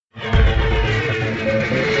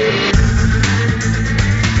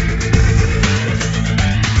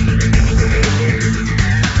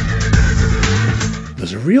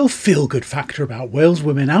real feel-good factor about Wales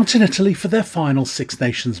women out in Italy for their final Six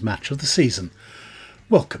Nations match of the season.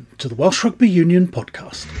 Welcome to the Welsh Rugby Union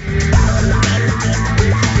Podcast.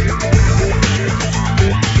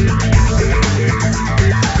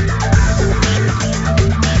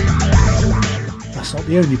 That's not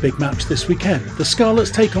the only big match this weekend. The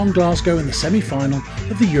Scarlets take on Glasgow in the semi-final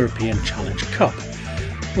of the European Challenge Cup.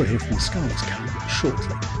 We'll hear from the Scarlets camp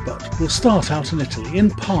shortly, but we'll start out in Italy, in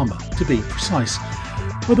Parma to be precise,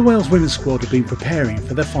 where the Wales women's squad have been preparing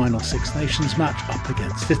for their final Six Nations match up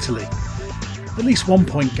against Italy. At least 1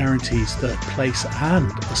 point guarantees third place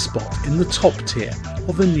and a spot in the top tier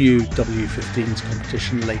of the new W15s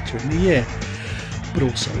competition later in the year. But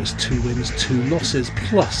also has 2 wins, 2 losses,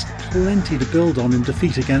 plus plenty to build on in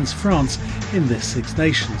defeat against France in this Six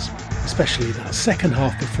Nations, especially that second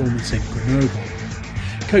half performance in Grenoble.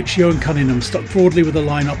 Coach Ioan Cunningham stuck broadly with a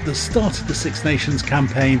lineup that started the Six Nations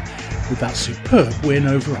campaign with that superb win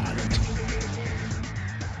over Ireland.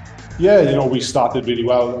 Yeah, we started really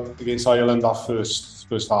well against Ireland. Our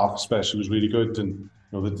first half especially was really good, and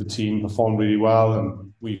the team performed really well,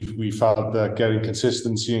 and we felt that getting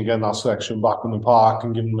consistency and getting our selection back on the park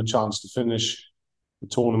and giving them a chance to finish the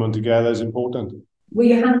tournament together is important. Were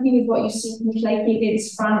you happy with what you saw from Kiki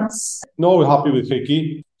against France? No, we're happy with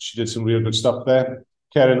Kiki. She did some real good stuff there.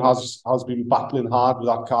 Karen has been battling hard with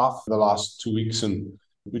that calf for the last 2 weeks, and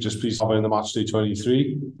we're just pleased to have her in the match day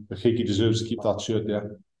 23. But Kiki deserves to keep that shirt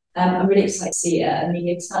there. I'm really excited to see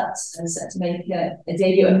Amelia Tutt set to make a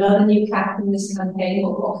debut. Another new captain in this campaign.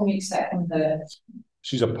 What can we expect from her?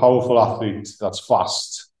 She's a powerful athlete that's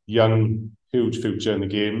fast, young, huge future in the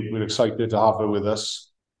game. We're excited to have her with us.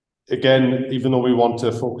 Again, even though we want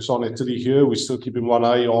to focus on Italy here, we're still keeping one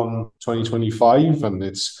eye on 2025, and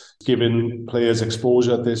it's giving players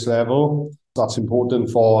exposure at this level. That's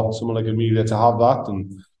important for someone like Amelia to have that,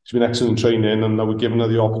 and she's been excellent training, and we're giving her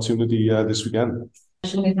the opportunity this weekend.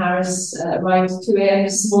 Sinead Harris arrived at 2 a.m.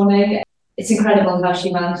 this morning. It's incredible how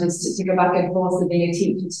she manages to go back and forth and being a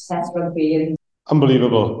teacher to Test Rugby. And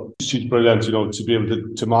unbelievable. She's brilliant. To be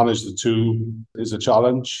able to manage the two is a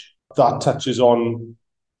challenge. That touches on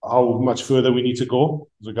how much further we need to go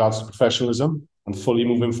with regards to professionalism and fully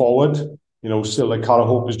moving forward. Still like Cara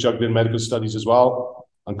Hope is juggling medical studies as well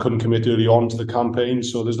and couldn't commit early on to the campaign.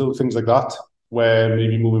 So there's little things like that where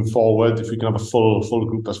maybe moving forward, if we can have a full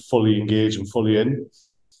group that's fully engaged and fully in,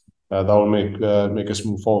 that will make us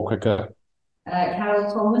move forward quicker.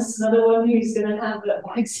 Carol Thomas, another one who's going to have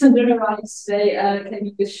bags under her eyes today,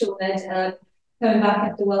 came with Seanette, coming back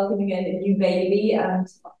after welcoming a new baby, and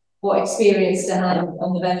what experience to have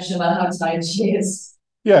on the bench no matter how tired she is.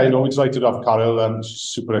 Yeah, we're delighted to have Carol. She's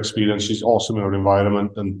super experienced. She's awesome in her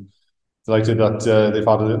environment, and delighted that they've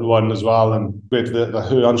had a little one as well. And great that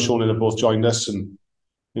her and Sean have both joined us. And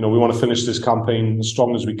we want to finish this campaign as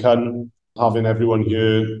strong as we can. Having everyone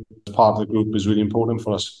here as part of the group is really important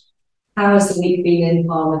for us. How has the week been in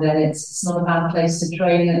Parma then? It's not a bad place to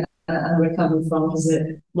train and recover from, is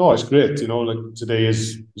it? No, it's great. Today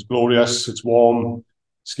is glorious. It's warm.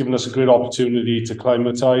 It's given us a great opportunity to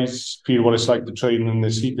acclimatise, feel what it's like to train in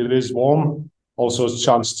this heat. It is warm. Also, it's a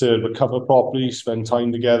chance to recover properly, spend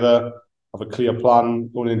time together, have a clear plan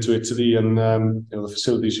going into Italy. And the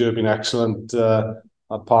facilities here have been excellent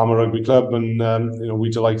at Parma Rugby Club, and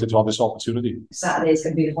we're delighted to have this opportunity. Saturday is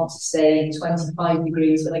going to be the hottest day, 25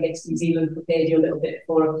 degrees. When I get to New Zealand, prepared you a little bit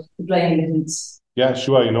for the playing events. Yeah,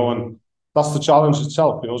 sure. And that's the challenge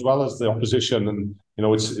itself, as well as the opposition. And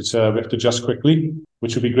it's we have to adjust quickly,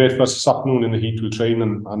 which would be great for us this afternoon in the heat. We'll train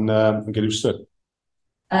and get used to it.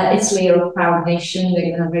 Italy are a proud nation. They're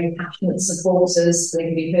going to have very passionate supporters. They're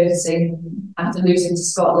going to be hurting after losing to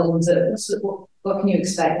Scotland. What can you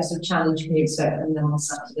expect? What sort of challenge can you expect from them on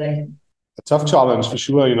Saturday? A tough challenge for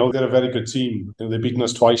sure. They're a very good team. They've beaten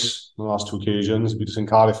us twice on the last 2 occasions. They beat us in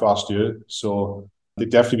Cardiff last year. So they'd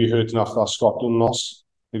definitely be hurting after that Scotland loss.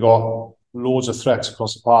 They got loads of threats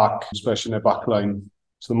across the park, especially in their back line.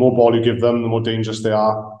 So the more ball you give them, the more dangerous they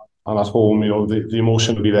are. And at home, the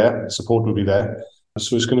emotion will be there, the support will be there.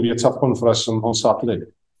 So it's going to be a tough one for us on Saturday.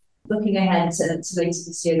 Looking ahead to later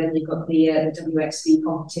this year, then you've got the WXV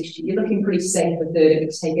competition. You're looking pretty safe with it. It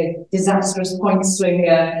would take a disastrous point swing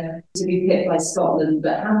to be pipped by Scotland.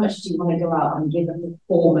 But how much do you want to go out and give a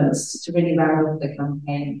performance to really round up the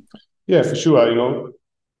campaign? Yeah, for sure.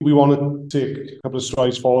 We want to take a couple of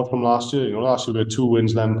strides forward from last year. Last year we had 2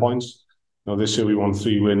 wins, 11 points. This year we won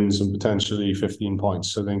 3 wins and potentially 15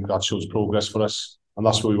 points. I think that shows progress for us. And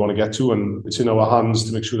that's where we want to get to. And it's in our hands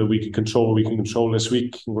to make sure that we can control this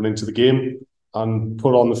week and going into the game and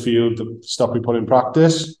put on the field the stuff we put in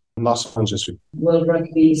practice. And that's fantastic. World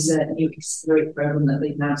Rugby's new accelerate programme that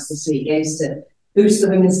they've announced this week aims to boost the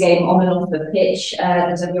women's game on and off the pitch.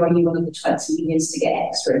 The WRU, one of the 20 unions to get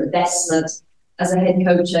extra investment. As a head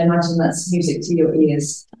coach, I imagine that's music to your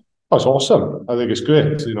ears. That's awesome. I think it's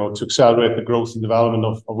great, to accelerate the growth and development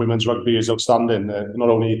of women's rugby is outstanding. Not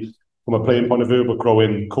only from a playing point of view, but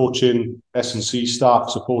growing coaching, S&C staff,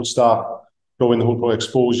 support staff, growing the whole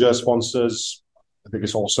exposure, sponsors. I think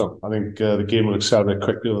it's awesome. I think the game will accelerate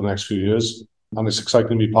quickly over the next few years, and it's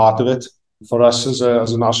exciting to be part of it. For us as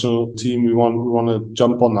a national team, we want to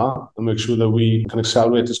jump on that and make sure that we can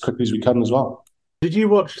accelerate as quickly as we can as well. Did you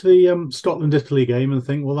watch the Scotland-Italy game and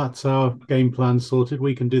think, well, that's our game plan sorted,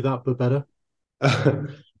 we can do that but better?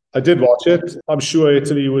 I did watch it. I'm sure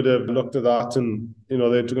Italy would have looked at that and, they're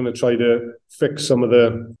going to try to fix some of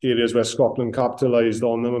the areas where Scotland capitalised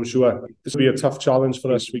on them, I'm sure. This will be a tough challenge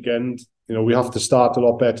for us weekend. We have to start a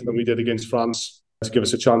lot better than we did against France to give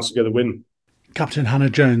us a chance to get a win. Captain Hannah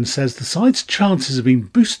Jones says the side's chances have been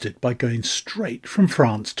boosted by going straight from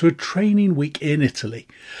France to a training week in Italy.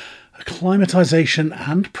 Acclimatisation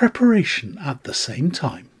and preparation at the same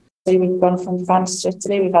time. So we've gone from France to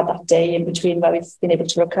Italy. We've had that day in between where we've been able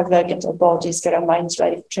to recover, get our bodies, get our minds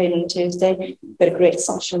ready for training on Tuesday. Got a great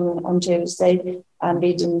session on Tuesday and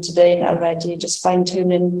leading today now ready, just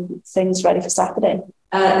fine-tuning things ready for Saturday.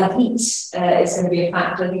 The heat is going to be a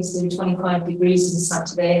factor. I think it's going to be 25 degrees on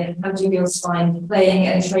Saturday. How do you feel find playing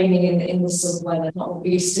and training in this sort of weather? Not what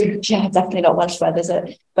we used to. Yeah, definitely not Welsh weather, is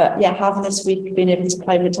it? But yeah, having this week, being able to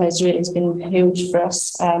acclimatise really has been huge for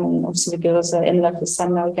us. Obviously, the girls are in love with the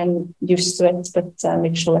sun now, getting used to it, but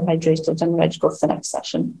make sure we're hydrated and ready to go for the next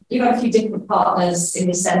session. You've got a few different partners in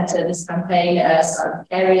the centre this campaign.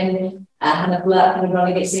 Karen, Hannah Black, who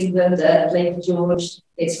run against England, Blake George,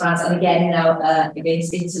 it's France, and again now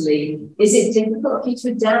against Italy. Is it difficult for you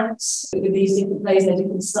to adapt with these different players, their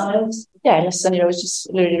different styles? Yeah, listen, I was just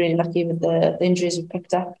really, really lucky with the injuries we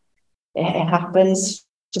picked up. It happens.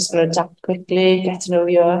 Just got to adapt quickly, get to know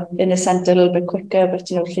your inner centre a little bit quicker. But,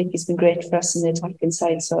 Fleaky's been great for us in the attacking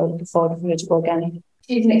side, so looking forward for her to go again.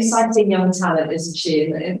 She's an exciting young talent, isn't she?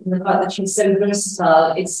 And the fact that she's so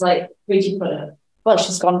versatile, it's like, where'd you put her? Well,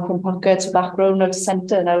 she's gone from hooker to back row, now to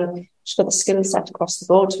centre. Now she's got the skill set across the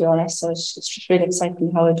board, to be honest. So it's just really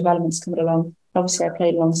exciting how her development's coming along. Obviously, I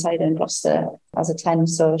played alongside her in Gloucester as a 10,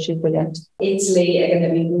 so she's brilliant. Italy are going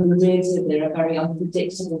to be good. They're a very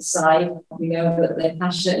unpredictable side. We know that they're a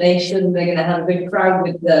passionate nation. They're going to have a big crowd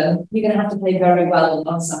with them. You're going to have to play very well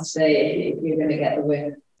on Saturday if you're going to get the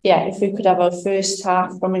win. Yeah, if we could have our first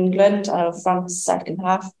half from England and our France second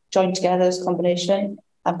half joined together as a combination,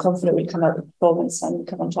 I'm confident we'll come out with performance and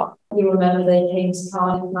come on top. You remember they came to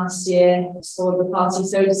Cardiff last year, scored the party,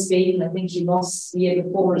 so to speak, and I think you lost the year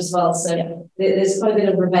before as well. So there's quite a bit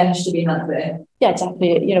of revenge to be had there. Yeah,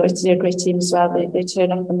 definitely. It's a great team as well. They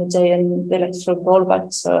turn up on the day and they like to throw the ball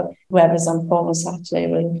about. So whoever's on form on Saturday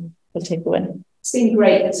will take the win. It's been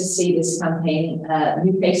great to see this campaign.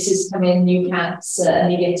 New faces come in, new cats,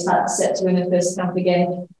 Amelia Tuck set to win her first cap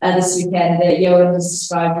again this weekend. Ioan has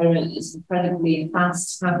described her as incredibly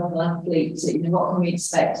fast, powerful athlete. So, what can we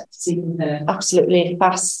expect to see from her? Absolutely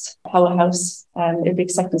fast, powerhouse. It'd be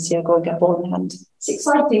exciting to see her go and get a ball in hand. It's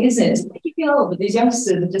exciting, isn't it? You feel old, but these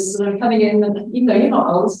youngsters are just sort of coming in, and even though you're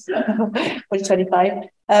not old, only 25.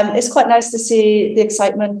 It's quite nice to see the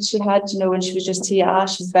excitement she had, when she was just here.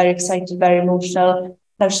 She's very excited, very emotional.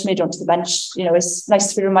 Now she's made it onto the bench. It's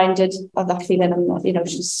nice to be reminded of that feeling and,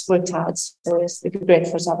 she's worked hard. So it'd be great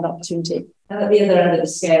for us to have an opportunity. And at the other end of the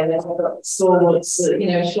scale, we've got stalwarts,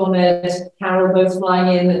 Shauna, Carol both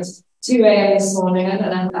flying in at 2 a.m. this morning. I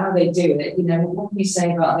don't know how they do it. What can you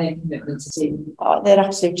say about their commitment to the team? They're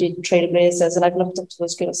absolutely trailblazers, and I've looked up to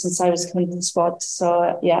those girls since I was coming to the squad.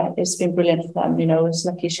 So, it's been brilliant for them. It's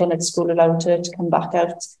lucky Sean at school allowed her to come back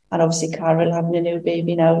out. And obviously Carol having a new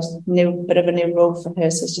baby now, bit of a new role for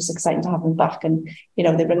her. So it's just exciting to have them back. And,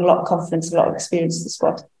 they bring a lot of confidence, a lot of experience to the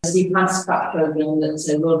squad. The fast track programme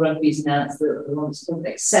that World Rugby's announced that they want to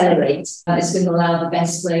accelerate, it's going to allow the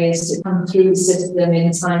best players to come through the system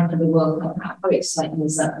in time for the World Cup. How exciting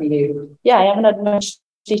is that for you? Yeah, I haven't had much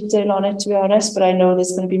detail on it, to be honest, but I know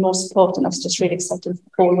there's going to be more support, and that's just really exciting for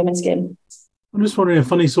the whole women's game. I'm just wondering, in a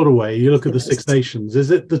funny sort of way, you look at the Six Nations, is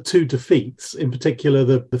it the two defeats, in particular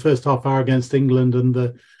the first half hour against England and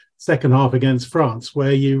the second half against France,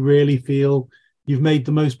 where you really feel you've made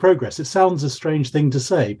the most progress? It sounds a strange thing to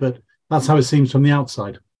say, but that's how it seems from the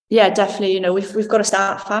outside. Yeah, definitely. We've got to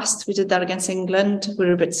start fast. We did that against England. We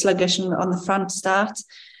were a bit sluggish on the front start,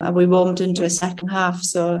 and we warmed into a second half.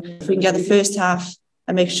 So if we can get the first half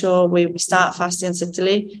and make sure we start fast against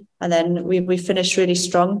Italy, and then we finish really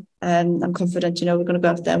strong, I'm confident, we're going to go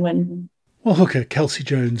out there and win. Well, hooker Kelsey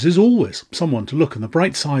Jones is always someone to look on the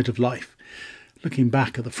bright side of life. Looking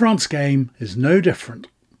back at the France game is no different.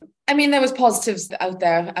 I mean, there was positives out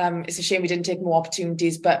there. It's a shame we didn't take more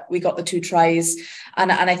opportunities, but we got the 2 tries.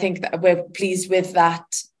 And I think that we're pleased with that.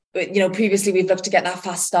 You know, previously we've looked to get that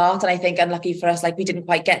fast start, and I think unlucky for us, like we didn't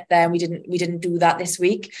quite get there, and we didn't do that this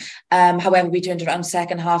week. However, we turned around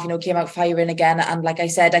second half, you know, came out firing again, and like I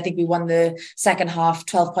said, I think we won the second half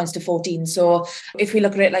 12 points to 14. So if we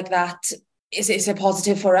look at it like that, it's a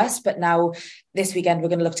positive for us. But now this weekend we're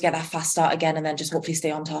going to look to get that fast start again, and then just hopefully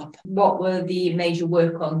stay on top. What were the major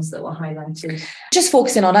work-ons that were highlighted? Just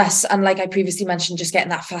focusing on us, and like I previously mentioned, just getting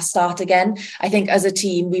that fast start again. I think as a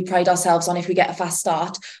team we pride ourselves on, if we get a fast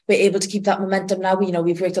start, we're able to keep that momentum now. You know,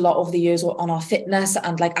 we've worked a lot over the years on our fitness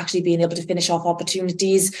and like actually being able to finish off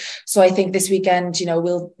opportunities. So I think this weekend, you know,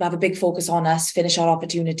 we'll have a big focus on us, finish our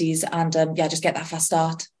opportunities, and just get that fast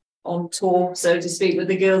start. On tour, so to speak, with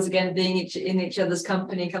the girls again, being in each other's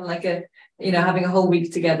company, kind of like having a whole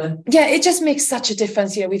week together. Yeah, it just makes such a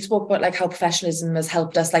difference. You know, we've spoken about like how professionalism has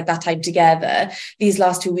helped us, like that time together. These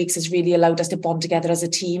last 2 weeks has really allowed us to bond together as a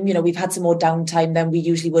team. You know, we've had some more downtime than we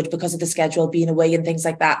usually would because of the schedule being away and things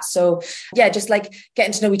like that. So yeah, just like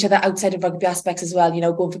getting to know each other outside of rugby aspects as well, you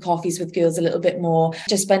know, going for coffees with girls a little bit more,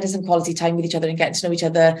 just spending some quality time with each other and getting to know each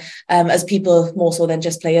other as people more so than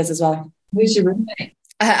just players as well. Who's your roommate?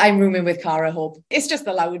 I'm rooming with Cara Hope. It's just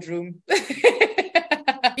a loud room.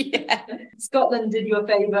 Yeah. Scotland did you a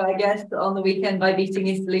favour, I guess, on the weekend by beating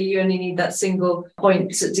Italy. You only need that single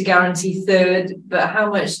point to guarantee third. But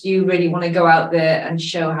how much do you really want to go out there and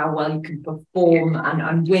show how well you can perform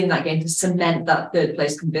and win that game to cement that third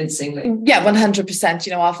place convincingly? Yeah, 100%.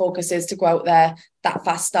 You know, our focus is to go out there, that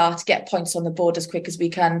fast start, get points on the board as quick as we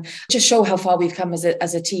can, just show how far we've come as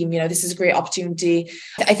a team. You know, this is a great opportunity.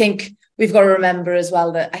 I think we've got to remember as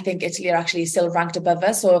well that I think Italy are actually still ranked above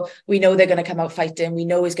us. So we know they're going to come out fighting. We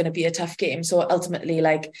know it's going to be a tough game. So ultimately,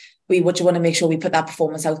 like, we would want to make sure we put that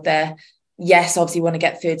performance out there. Yes, obviously we want to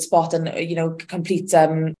get third spot and, you know, complete,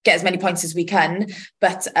 get as many points as we can.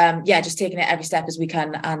 But just taking it every step as we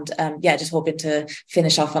can. And just hoping to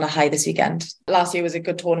finish off on a high this weekend. Last year was a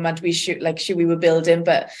good tournament. We were building.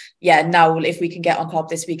 But yeah, now if we can get on top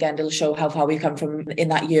this weekend, it'll show how far we've come from in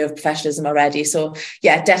that year of professionalism already. So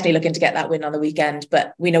yeah, definitely looking to get that win on the weekend.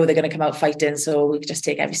 But we know they're going to come out fighting. So we'll just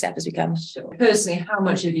take every step as we can. Sure. Personally, how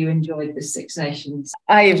much have you enjoyed the Six Nations?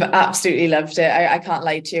 I've absolutely loved it. I can't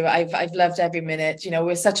lie to you. I've loved every minute. You know,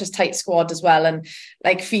 we're such a tight squad as well, and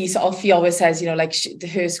like Fee always says, you know, like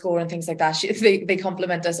her score and things like that, they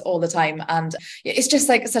compliment us all the time, and it's just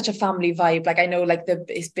like such a family vibe. Like I know like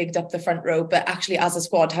it's bigged up the front row, but actually as a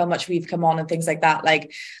squad, how much we've come on and things like that,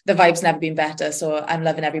 like the vibe's never been better. So I'm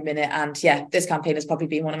loving every minute, and yeah, this campaign has probably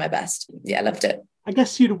been one of my best. Yeah, I loved it. I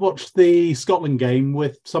guess you'd have watched the Scotland game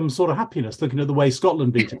with some sort of happiness, looking at the way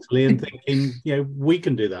Scotland beat Italy and thinking, you know, we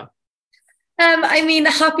can do that. I mean,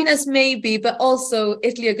 happiness maybe, but also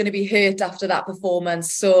Italy are going to be hurt after that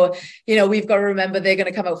performance. So, you know, we've got to remember they're going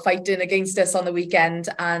to come out fighting against us on the weekend.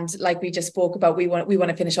 And like we just spoke about, we want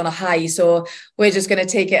to finish on a high. So we're just going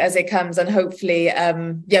to take it as it comes, and hopefully,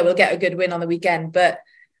 we'll get a good win on the weekend. But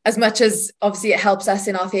as much as obviously it helps us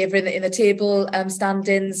in our favour in the table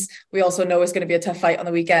standings, we also know it's going to be a tough fight on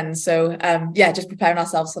the weekend. So, just preparing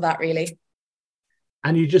ourselves for that, really.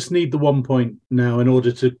 And you just need the 1 point now in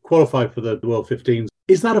order to qualify for the World 15s.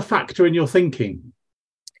 Is that a factor in your thinking?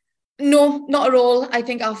 No, not at all. I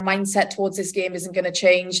think our mindset towards this game isn't going to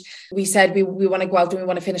change. We said we want to go out and we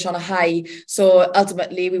want to finish on a high. So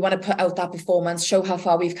ultimately, we want to put out that performance, show how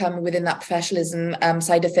far we've come within that professionalism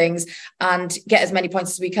side of things, and get as many points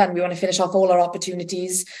as we can. We want to finish off all our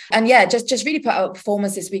opportunities. And yeah, just really put out a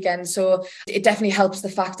performance this weekend. So it definitely helps the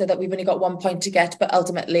factor that we've only got 1 point to get. But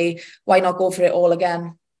ultimately, why not go for it all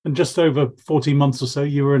again? And just over 14 months or so,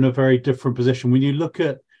 you were in a very different position. When you look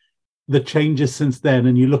at the changes since then,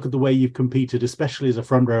 and you look at the way you've competed, especially as a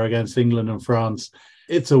front row against England and France,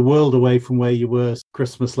 it's a world away from where you were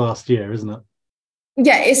Christmas last year, isn't it?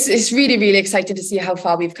 Yeah, it's really, really exciting to see how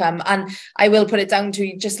far we've come. And I will put it down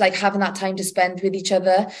to just like having that time to spend with each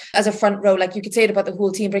other as a front row. Like you could say it about the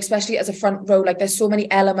whole team, but especially as a front row, like there's so many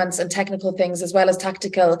elements and technical things as well as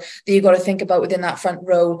tactical that you got to think about within that front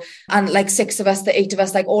row. And like 6 of us, the 8 of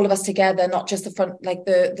us, like all of us together, not just the front, like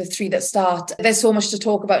the 3 that start. There's so much to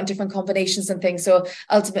talk about in different combinations and things. So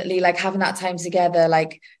ultimately, like having that time together,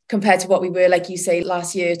 like compared to what we were, like you say,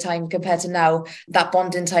 last year time compared to now, that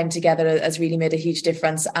bonding time together has really made a huge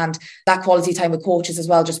difference. And that quality time with coaches as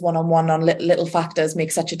well, just one-on-one on little factors,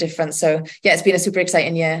 makes such a difference. So yeah, it's been a super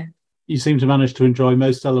exciting year. You seem to manage to enjoy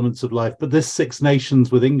most elements of life, but this Six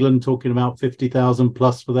Nations with England talking about 50,000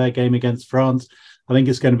 plus for their game against France, I think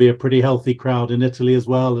it's going to be a pretty healthy crowd in Italy as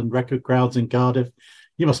well, and record crowds in Cardiff.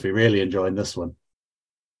 You must be really enjoying this one.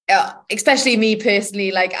 Especially me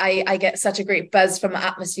personally, like I get such a great buzz from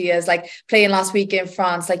atmospheres, like playing last week in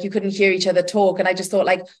France, like you couldn't hear each other talk, and I just thought,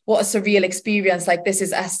 like, what a surreal experience. Like, this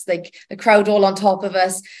is us, like the crowd all on top of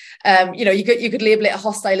us. You could label it a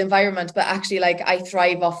hostile environment, but actually, like, I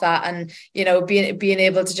thrive off that. And being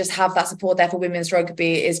able to just have that support there for women's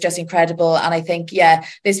rugby is just incredible. And I think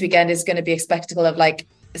this weekend is going to be a spectacle of like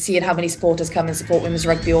seeing how many supporters come and support women's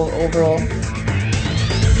rugby overall.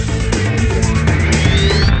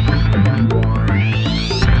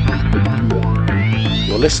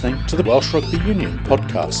 You're listening to the Welsh Rugby Union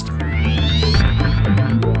Podcast.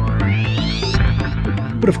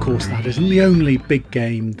 But of course that isn't the only big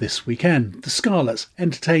game this weekend. The Scarlets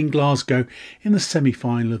entertain Glasgow in the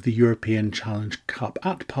semi-final of the European Challenge Cup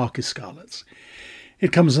at Parc Scarlets.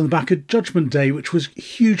 It comes on the back of Judgment Day, which was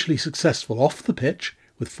hugely successful off the pitch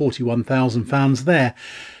with 41,000 fans there,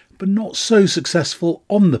 but not so successful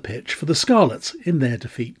on the pitch for the Scarlets in their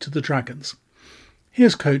defeat to the Dragons.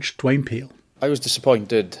 Here's coach Dwayne Peel. I was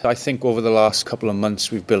disappointed. I think over the last couple of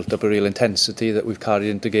months we've built up a real intensity that we've carried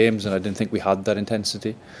into games, and I didn't think we had that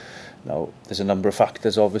intensity. Now, there's a number of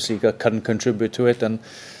factors obviously that can contribute to it, and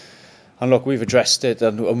look, we've addressed it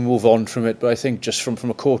and move on from it, but I think just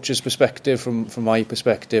from a coach's perspective, from my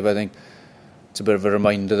perspective, I think it's a bit of a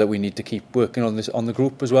reminder that we need to keep working on this on the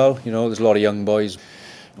group as well. There's a lot of young boys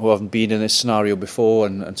who haven't been in this scenario before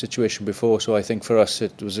and situation before, so I think for us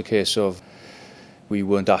it was a case of we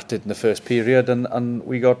weren't at it in the first period, and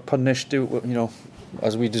we got punished,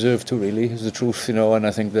 as we deserved to. Really, is the truth, and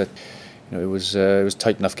I think that it was a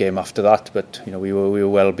tight enough game after that, but we were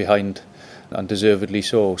well behind, and deservedly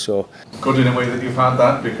so. So good in a way that you've had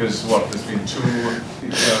that, because there's been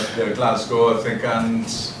two, Glasgow, I think, and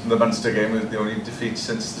the Munster game was the only defeat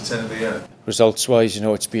since the turn of the year. Results-wise,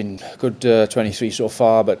 it's been good 23 so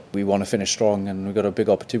far, but we want to finish strong, and we've got a big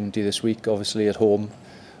opportunity this week, obviously at home,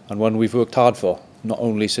 and one we've worked hard for. Not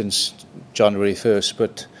only since January 1st,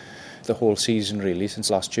 but the whole season really,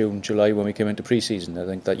 since last June, July when we came into pre-season. I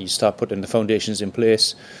think that you start putting the foundations in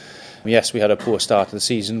place. Yes, we had a poor start to the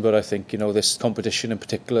season, but I think this competition in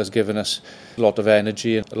particular has given us a lot of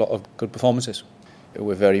energy and a lot of good performances.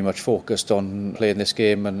 We're very much focused on playing this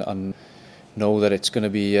game and know that it's going to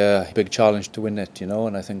be a big challenge to win it,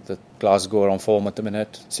 and I think that Glasgow are on form at the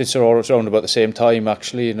minute. Since they're all around about the same time,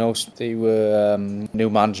 actually, they were new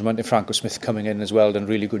management and Franco Smith coming in as well, done a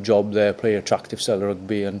really good job there, play attractive style of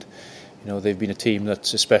rugby, and they've been a team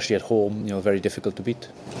that's, especially at home, very difficult to beat.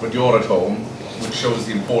 But you're at home, which shows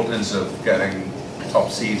the importance of getting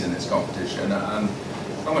top seeds in this competition, and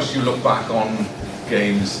how much do you look back on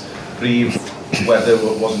games, weather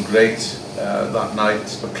wasn't great that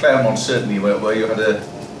night, but Claremont certainly, where you had to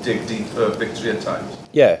dig deep for victory at times.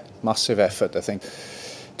 Yeah, massive effort, I think,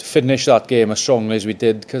 to finish that game as strongly as we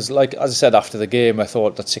did, because as I said after the game, I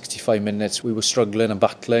thought that 65 minutes we were struggling and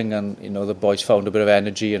battling, and the boys found a bit of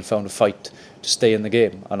energy and found a fight to stay in the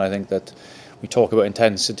game. And I think that we talk about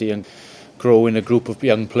intensity and growing a group of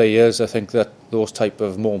young players. I think that those type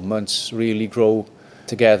of moments really grow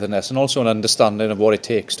togetherness and also an understanding of what it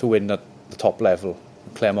takes to win at the top level.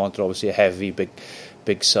 Claremont are obviously a heavy,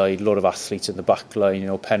 big side, a lot of athletes in the back line.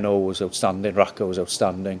 Penno was outstanding, Racco was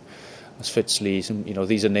outstanding, as Fitzlees, and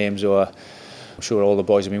these are names who I'm sure all the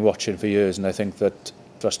boys have been watching for years, and I think that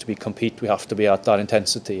for us to compete we have to be at that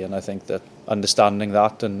intensity, and I think that understanding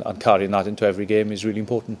that and carrying that into every game is really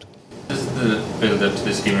important. Does the build-up to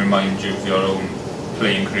this game remind you of your own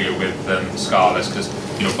playing career with Scarlets? Because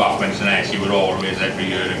back when it's an S, you were always every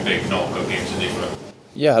year in big knockout games in Europe.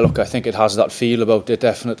 Yeah, look, I think it has that feel about it,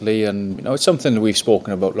 definitely, and it's something that we've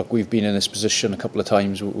spoken about. Look, we've been in this position a couple of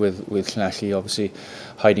times with Llanelli, obviously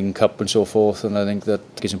hiding cup and so forth, and I think that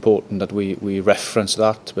it's important that we reference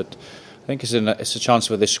that. But I think it's a chance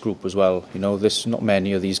for this group as well. Not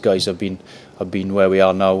many of these guys have been where we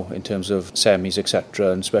are now in terms of semis,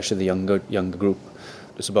 etc., and especially the younger group.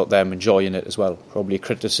 It's about them enjoying it as well. Probably a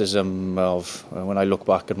criticism of when I look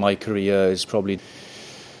back at my career is probably,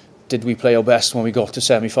 did we play our best when we got to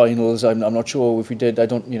semi-finals? I'm not sure if we did. I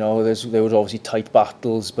don't. There was obviously tight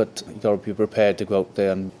battles, but you got to be prepared to go out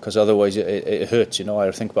there, because otherwise it hurts.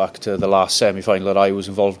 I think back to the last semi-final that I was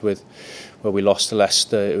involved with, where we lost to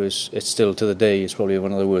Leicester. It's still to the day. It's probably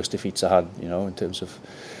one of the worst defeats I had. In terms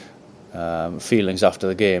of feelings after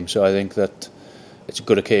the game. So I think that it's a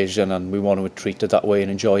good occasion, and we want to treat it that way and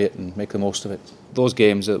enjoy it and make the most of it. Those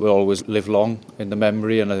games that will always live long in the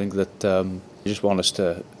memory, and I think that you just want us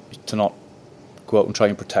to not go out and try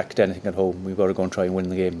and protect anything at home. We've got to go and try and win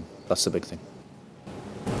the game. That's the big thing.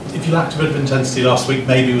 If you lacked a bit of intensity last week,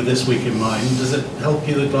 maybe with this week in mind, does it help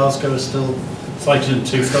you that Glasgow are still Fighting in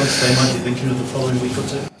two fronts, they might be thinking of the following week or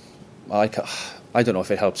two? I don't know if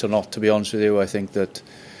it helps or not, to be honest with you. I think that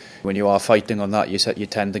when you are fighting on that, you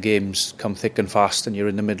tend the games come thick and fast and you're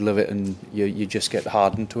in the middle of it and you just get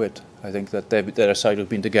hardened to it. I think that they're a side who've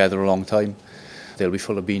been together a long time. They'll be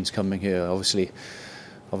full of beans coming here. Obviously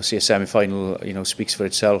a semi-final, speaks for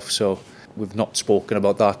itself. So we've not spoken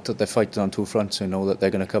about that they're fighting on two fronts. I know that they're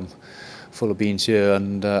going to come full of beans here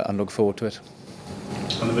and look forward to it.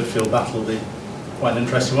 And the midfield battle will be quite an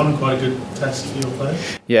interesting one and quite a good test for your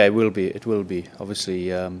players. Yeah, it will be. Obviously,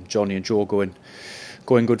 Johnny and Joe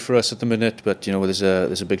going good for us at the minute, but there's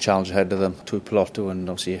a big challenge ahead of them. Tuipulotu, and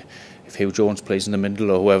obviously if Hugh Jones plays in the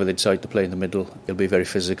middle, or whoever they decide to play in the middle, it'll be very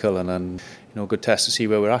physical and a good test to see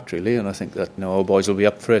where we're at really. And I think that our boys will be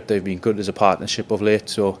up for it. They've been good as a partnership of late,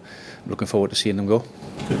 so I'm looking forward to seeing them go.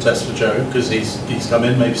 Good test for Joe because he's come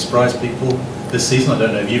in, maybe surprised people this season. I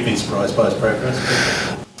don't know if you've been surprised by his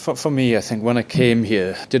progress. For me, I think when I came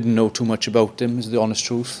here, didn't know too much about him, is the honest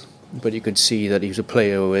truth. But you could see that he was a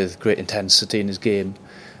player with great intensity in his game,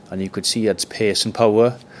 and you could see he had pace and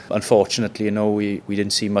power. Unfortunately, we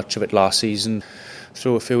didn't see much of it last season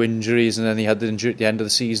through a few injuries, and then he had the injury at the end of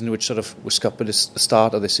the season, which sort of was scuppered the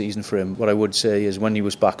start of the season for him. What I would say is when he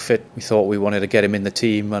was back fit, we thought we wanted to get him in the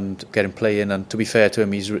team and get him playing, and to be fair to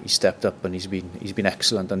him, he's stepped up and he's been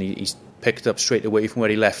excellent, and he's picked up straight away from where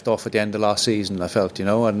he left off at the end of last season, I felt,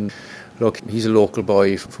 and look, he's a local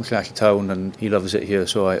boy from Llanelli Town and he loves it here,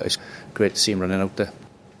 so it's great to see him running out there.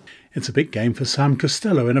 It's a big game for Sam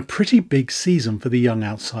Costelow and a pretty big season for the young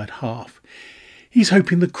outside half. He's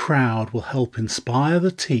hoping the crowd will help inspire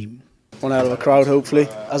the team. One out of a crowd, hopefully.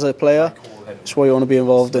 As a player, it's what you want to be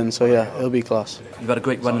involved in, so yeah, it'll be class. You've had a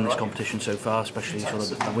great run in this competition so far, especially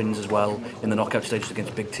sort of the wins as well in the knockout stages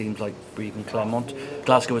against big teams like Brive and Clermont.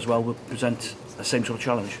 Glasgow as well will present the same sort of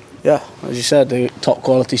challenge. Yeah, as you said, the top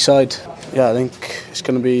quality side. Yeah, I think it's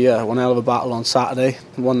going to be one hell of a battle on Saturday,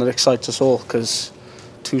 one that excites us all because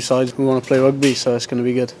two sides who want to play rugby, so it's going to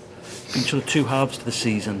be good. Been sort of two halves to the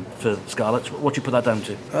season for Scarlets. What do you put that down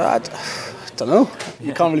to? I don't know.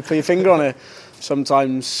 You can't really put your finger on it.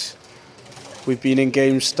 Sometimes we've been in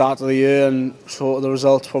games start of the year and sort of the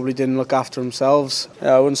results probably didn't look after themselves.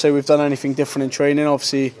 Yeah, I wouldn't say we've done anything different in training.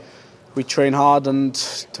 Obviously, we train hard, and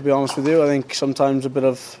to be honest with you, I think sometimes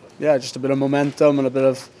just a bit of momentum and a bit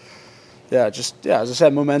of as I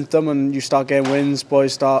said, momentum, and you start getting wins,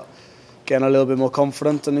 boys start getting a little bit more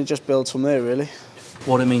confident, and it just builds from there really.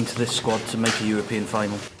 What do it mean to this squad to make a European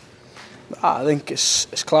final? I think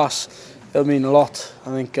it's class. It'll mean a lot. I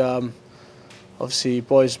think obviously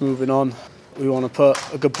boys moving on, we want to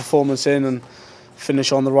put a good performance in and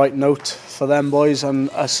finish on the right note for them boys, and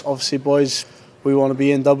us obviously boys, we want to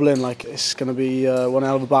be in Dublin. It's going to be one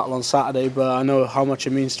hell of a battle on Saturday, but I know how much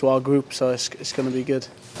it means to our group, so it's going to be good.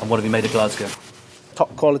 And what have you made of Glasgow?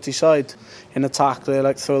 Top quality side. In attack they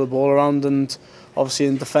like to throw the ball around, and obviously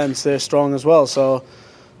in defence they're strong as well, so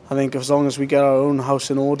I think as long as we get our own house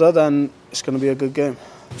in order, then it's going to be a good game.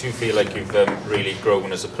 Do you feel like you've really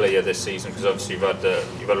grown as a player this season? Because obviously you've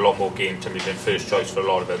had a lot more game time. You've been first choice for a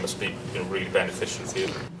lot of it. It must be really beneficial for you.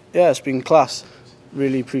 Yeah, it's been class.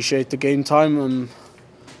 Really appreciate the game time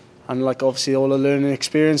and like obviously all the learning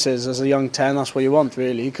experiences. As a young 10, that's what you want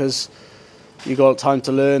really, because you got time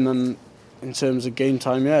to learn, and in terms of game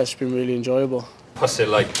time, yeah, it's been really enjoyable. What's it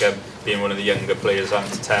like being one of the younger players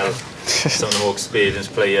having to tell some of the more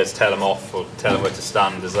experienced players, tell them off or tell them where to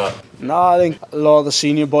stand? Is that? No, I think a lot of the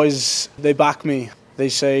senior boys, they back me. They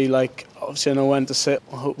say, obviously I know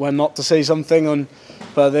when not to say something,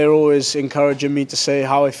 but they're always encouraging me to say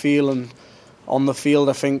how I feel, and on the field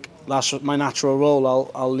I think that's my natural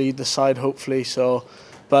role. I'll lead the side hopefully. So,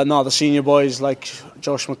 but no, the senior boys like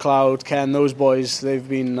Josh McLeod, Ken, those boys, they've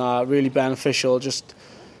been really beneficial, just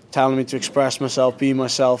telling me to express myself, be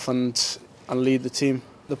myself, and lead the team.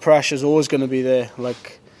 The pressure's always going to be there,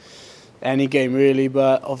 like any game really,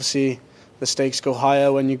 but obviously the stakes go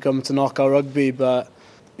higher when you come to knockout rugby. But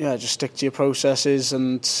yeah, just stick to your processes,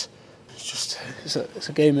 and it's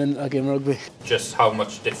a game of rugby. Just how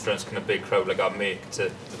much difference can a big crowd like that make to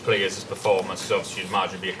the players' performance? Because obviously you'd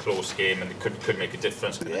imagine it'd be a close game and it could make a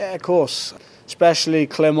difference. Yeah, of course. Especially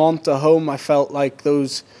Clermont at home, I felt like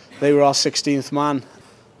they were our 16th man.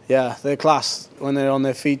 Yeah, they're class when they're on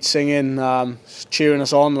their feet singing, cheering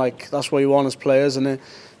us on. That's what you want as players, and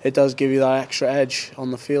it does give you that extra edge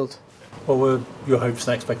on the field. What were your hopes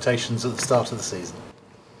and expectations at the start of the season?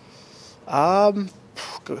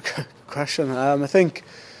 Good question. I think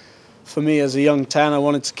for me as a young 10, I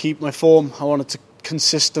wanted to keep my form. I wanted to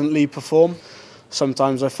consistently perform.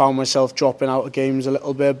 Sometimes I found myself dropping out of games a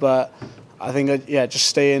little bit, but I think just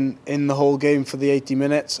staying in the whole game for the 80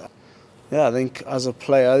 minutes. Yeah, I think as a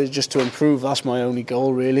player, just to improve, that's my only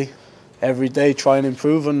goal really. Every day try and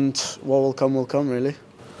improve, and what will come really.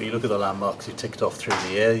 But you look at the landmarks you ticked off through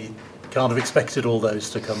the year, you can't have expected all those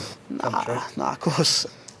to come true. Nah, of course.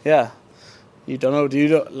 Yeah. You don't know, you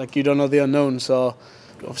don't know the unknown, so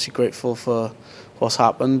obviously grateful for what's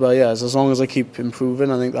happened. But yeah, as long as I keep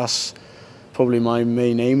improving, I think that's probably my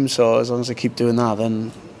main aim. So as long as I keep doing that,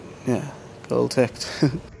 then yeah, goal ticked.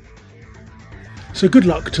 So good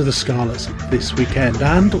luck to the Scarlets this weekend,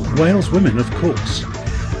 and Wales women, of course.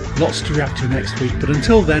 Lots to react to next week, but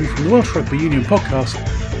until then, from the Welsh Rugby Union Podcast,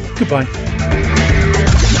 goodbye.